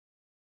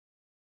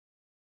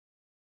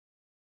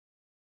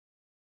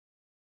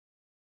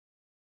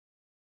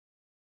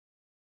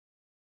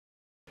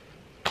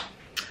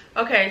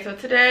Okay, so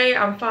today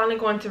I'm finally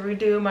going to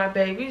redo my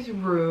baby's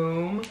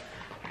room.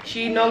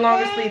 She no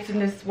longer sleeps in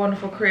this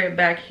wonderful crib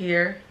back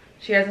here.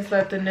 She hasn't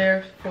slept in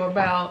there for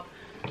about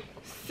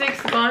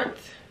 6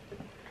 months.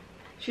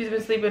 She's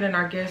been sleeping in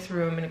our guest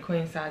room in a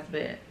queen size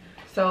bed.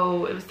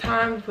 So it was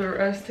time for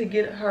us to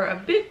get her a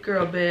big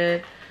girl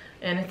bed.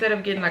 And instead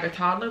of getting like a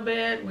toddler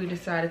bed, we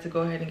decided to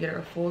go ahead and get her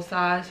a full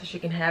size so she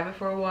can have it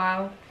for a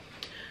while.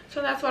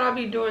 So that's what I'll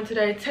be doing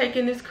today,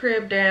 taking this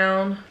crib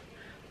down,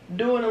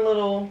 doing a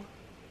little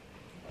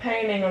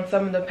painting on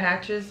some of the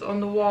patches on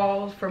the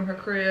walls from her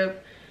crib,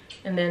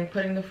 and then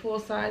putting the full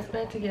size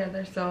bed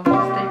together. So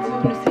stay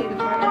tuned to see the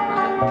final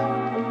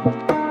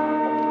product.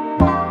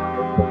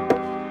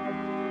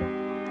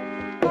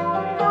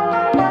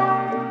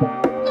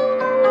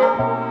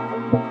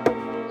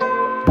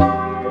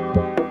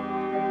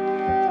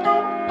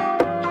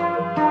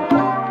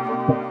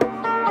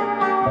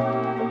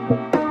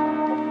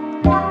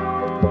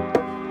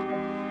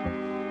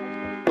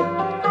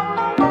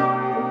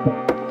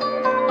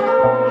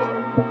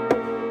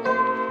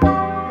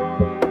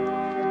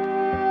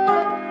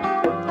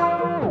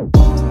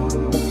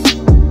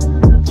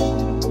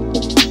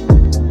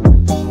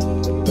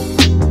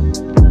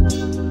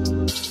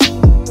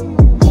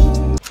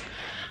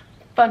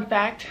 Fun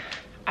fact,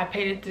 I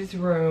painted this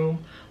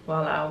room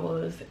while I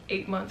was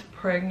 8 months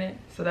pregnant,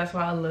 so that's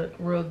why I look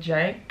real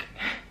jank.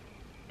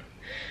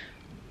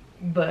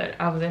 But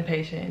I was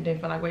impatient and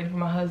didn't feel like waiting for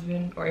my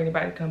husband or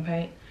anybody to come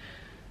paint.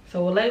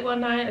 So late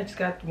one night, I just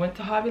went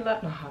to Hobby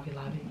Lobby,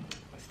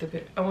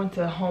 stupid. I went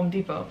to Home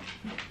Depot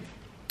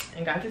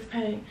and got this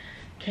paint,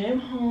 came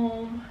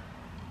home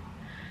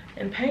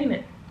and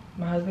painted.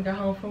 My husband got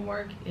home from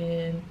work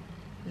and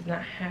is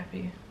not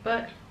happy,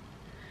 but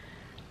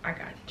I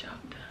got the job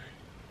done.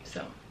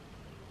 So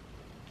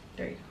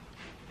there you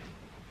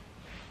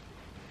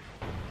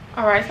go.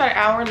 All right, it's about an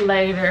hour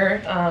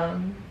later.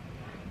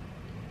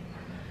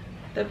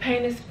 The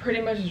paint is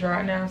pretty much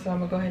dry now, so I'm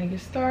gonna go ahead and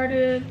get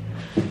started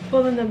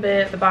pulling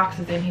the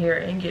boxes in here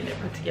and getting it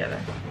put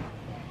together.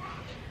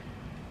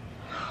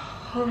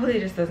 Hopefully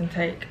this doesn't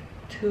take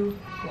too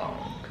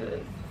long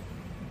because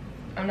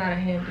I'm not a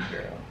handy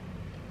girl.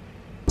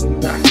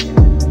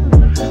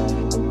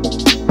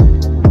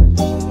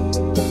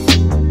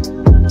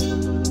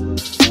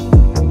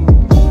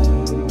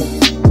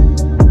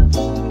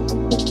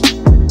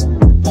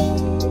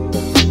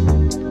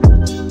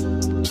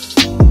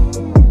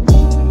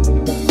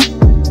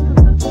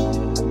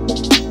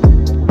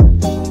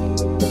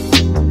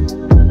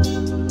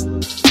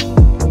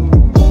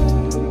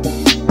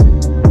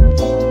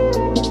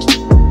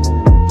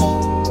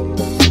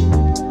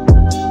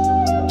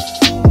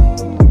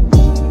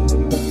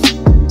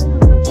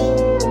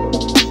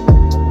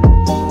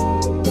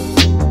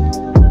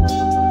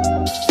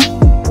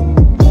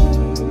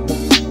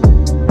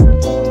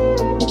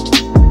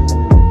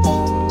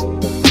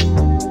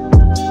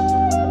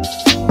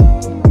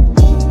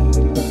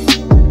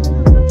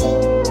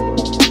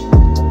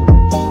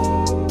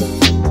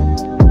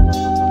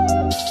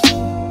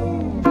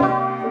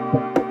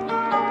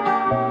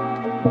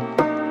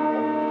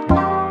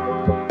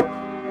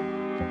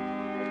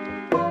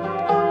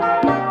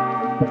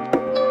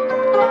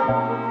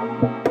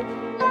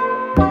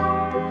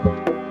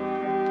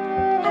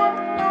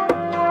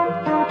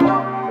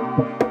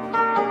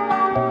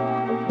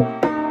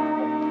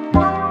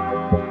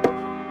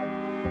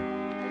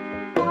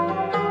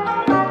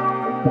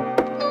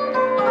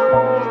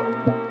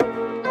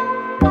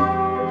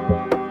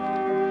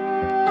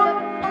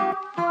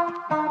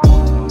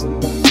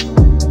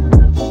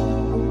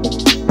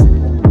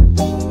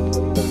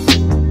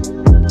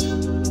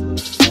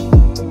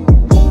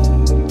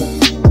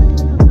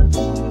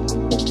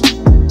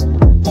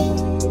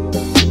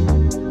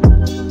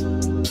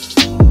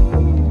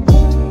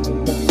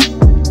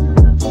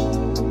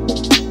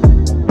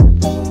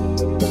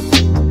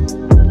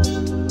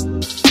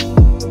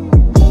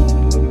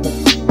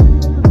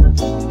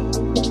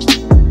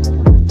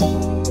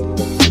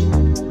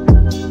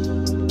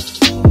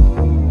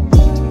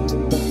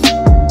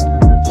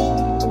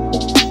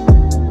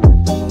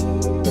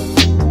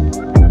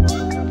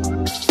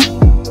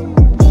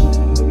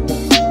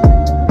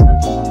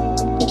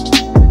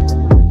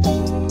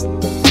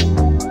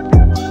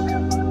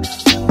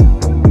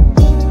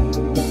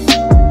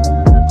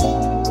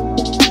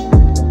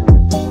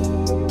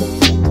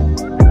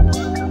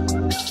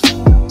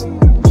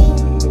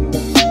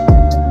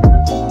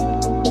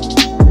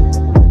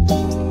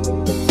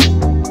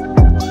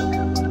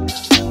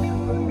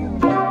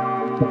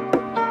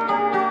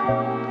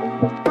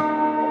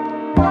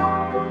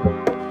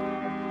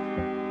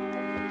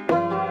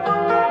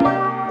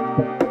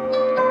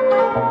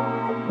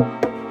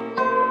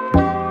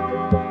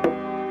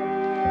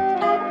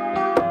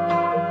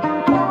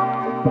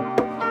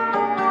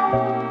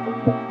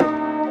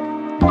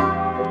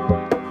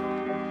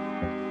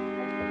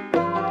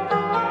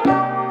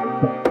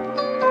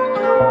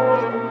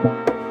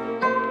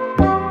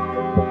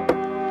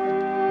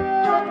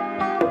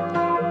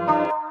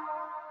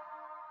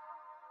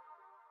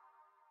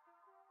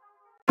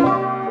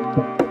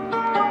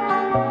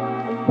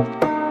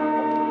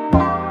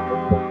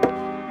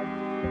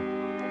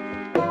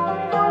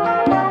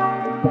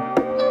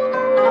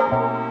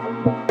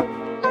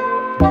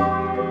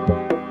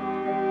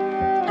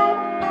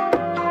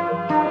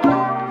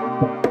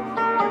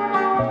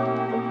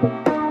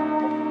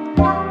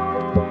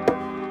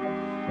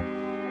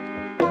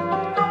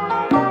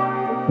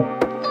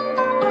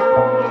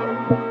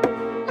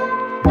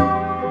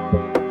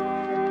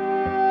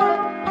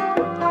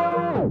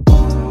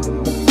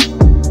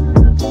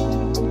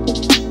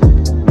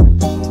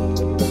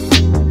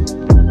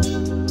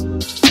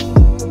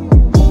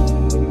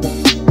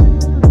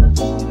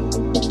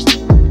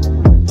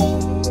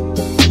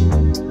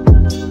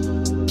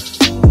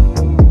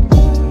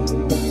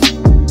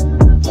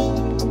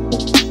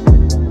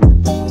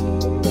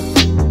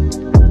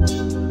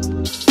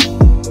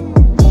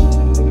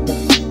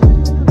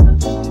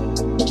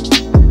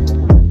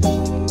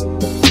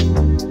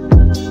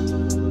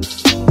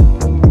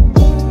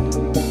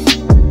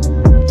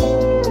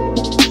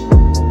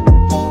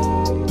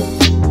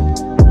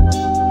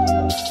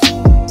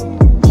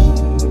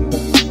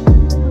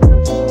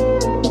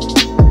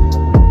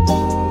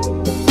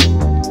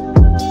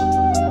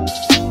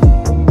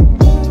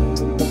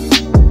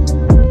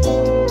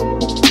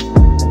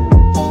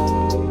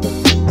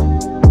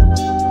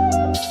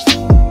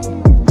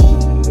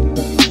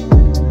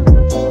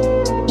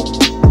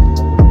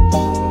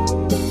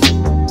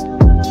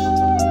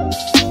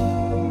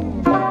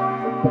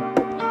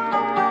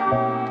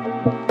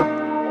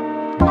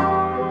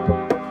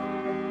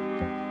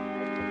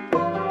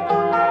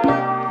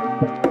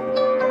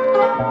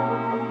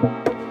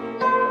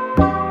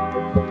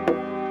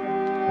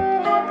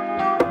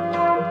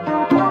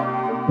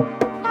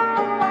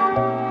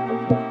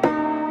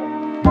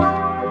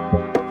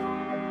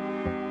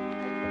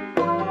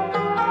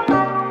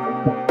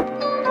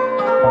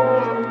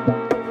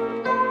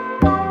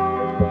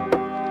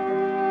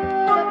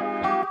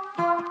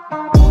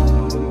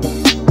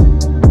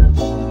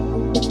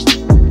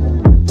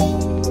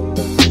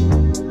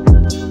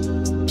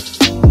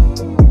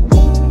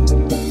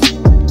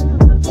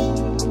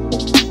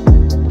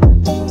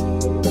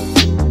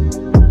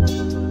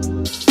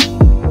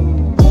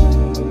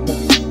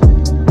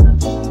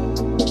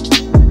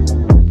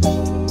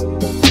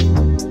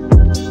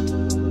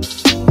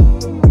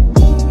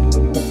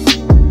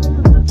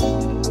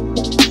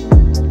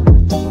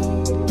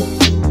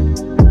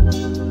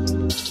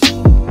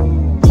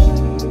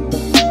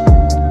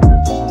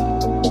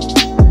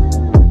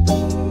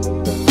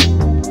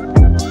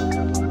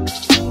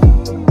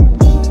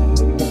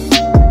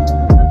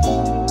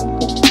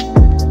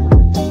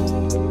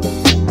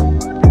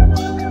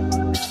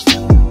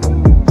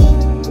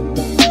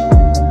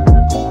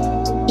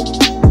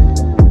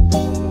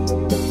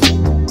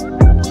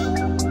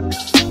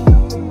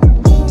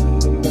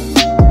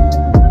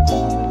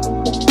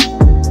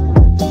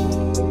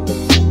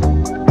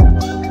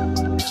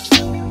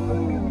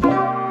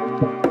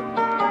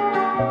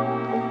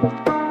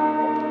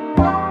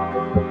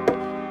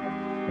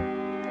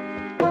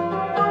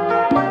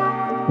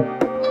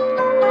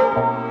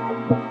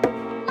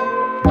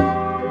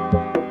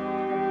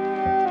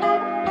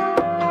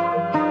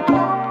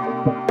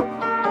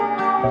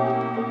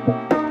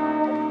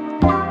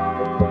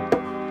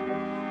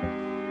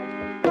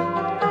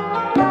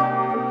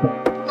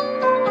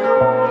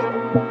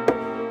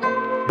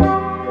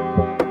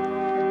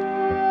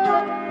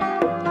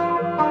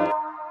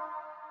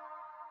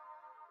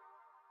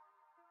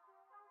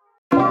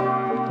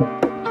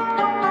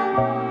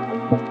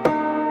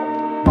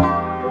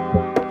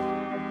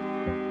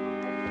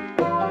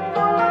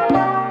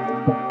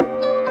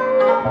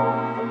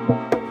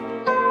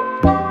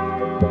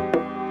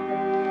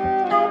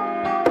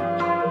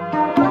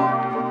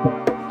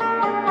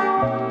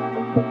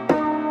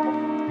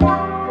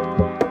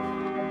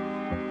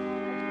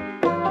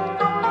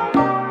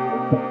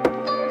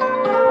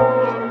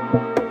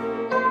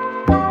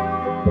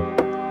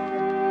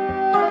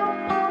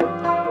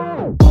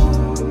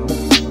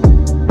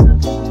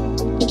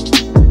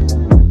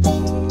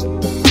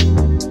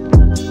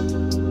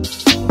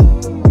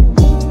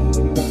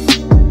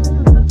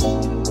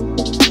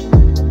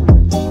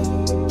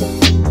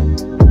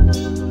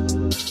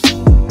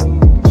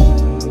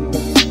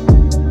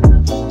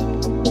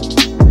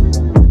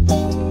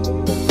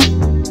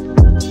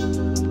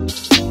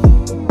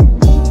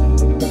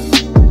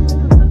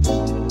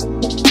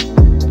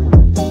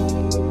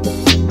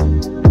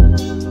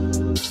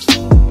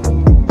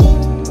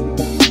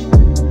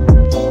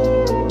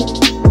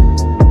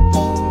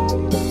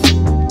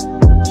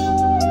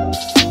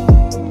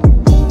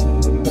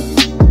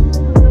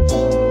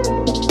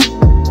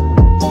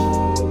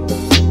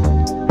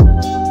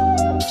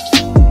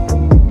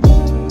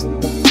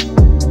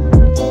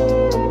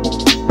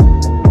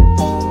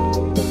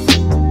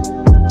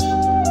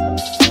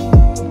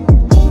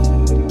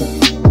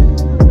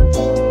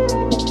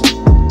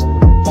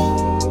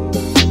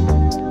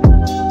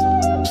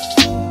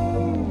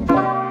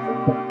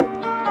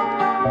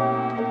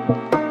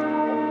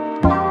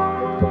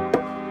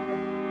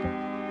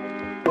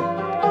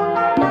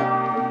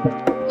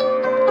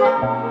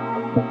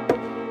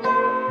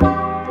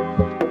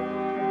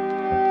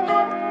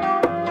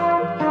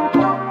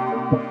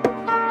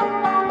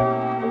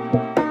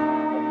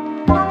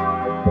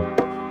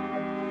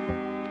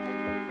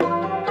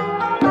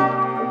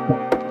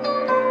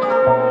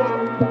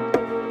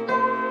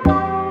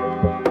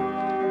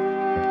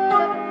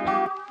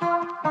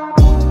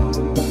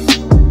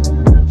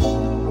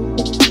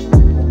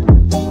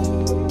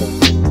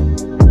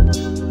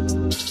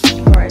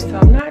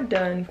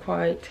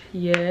 quite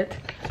yet.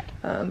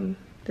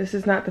 This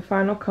is not the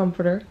final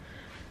comforter.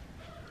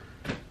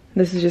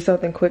 This is just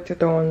something quick to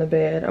throw on the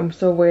bed. I'm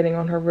still waiting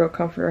on her real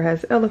comforter. It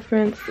has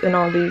elephants and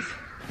all these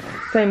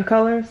same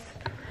colors.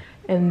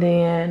 And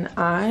then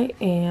I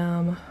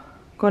am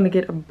going to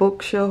get a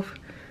bookshelf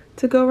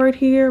to go right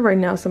here. Right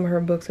now some of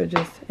her books are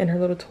just in her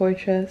little toy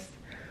chest.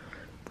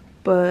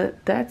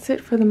 But that's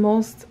it for the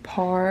most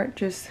part.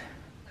 Just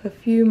a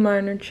few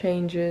minor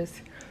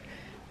changes.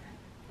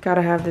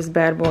 Gotta have this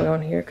bad boy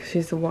on here because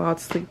she's a wild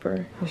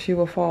sleeper and she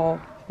will fall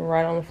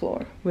right on the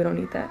floor. We don't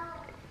need that.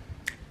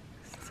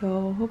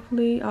 So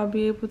hopefully I'll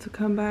be able to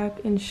come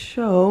back and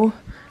show.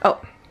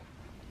 Oh,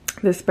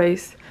 this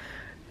space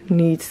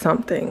needs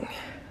something.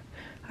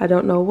 I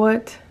don't know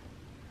what,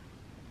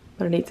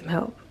 but I need some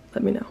help.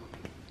 Let me know.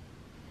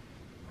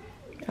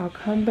 I'll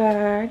come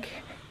back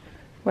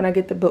when I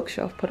get the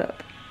bookshelf put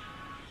up.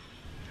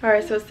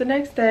 Alright, so it's the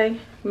next day.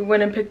 We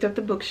went and picked up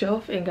the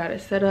bookshelf and got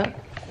it set up.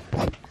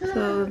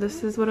 So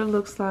this is what it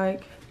looks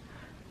like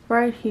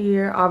right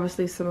here.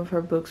 Obviously some of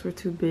her books were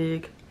too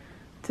big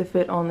to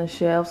fit on the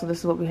shelf, so this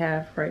is what we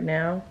have right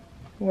now.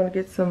 We want to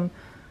get some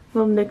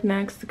little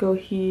knickknacks to go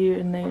here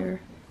and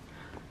there.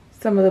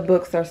 Some of the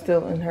books are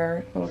still in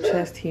her little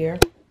chest here.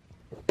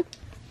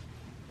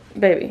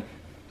 Baby,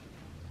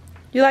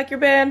 you like your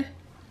bed?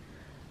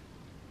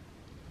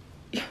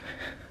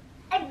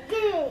 I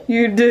do.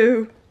 You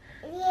do?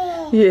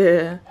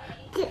 Yeah.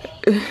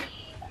 Yeah.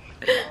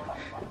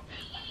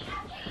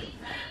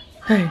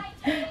 Hey,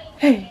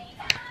 hey,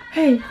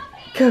 hey,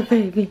 go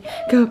baby,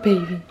 go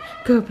baby,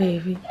 go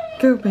baby,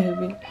 go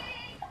baby.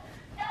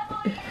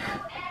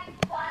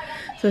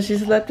 So she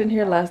slept in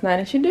here last night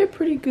and she did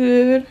pretty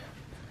good.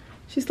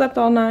 She slept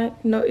all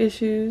night, no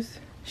issues.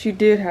 She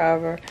did,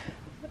 however,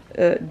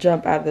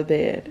 jump out of the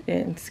bed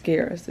and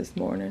scare us this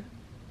morning.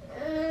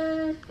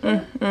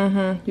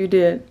 You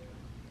did.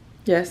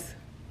 Yes.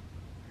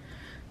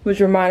 Which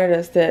reminded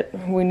us that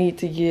we need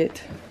to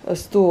get a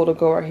stool to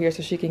go right here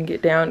so she can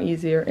get down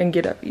easier and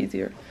get up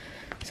easier.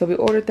 So we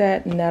ordered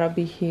that and that'll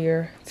be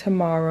here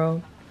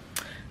tomorrow.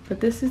 But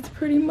this is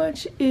pretty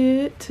much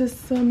it to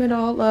sum it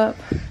all up.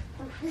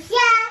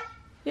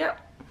 Yep.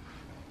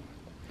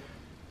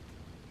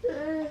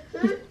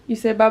 You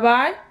said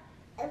bye-bye?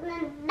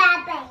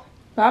 Bye-bye.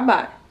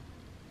 Bye-bye.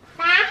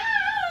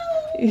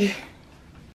 Bye.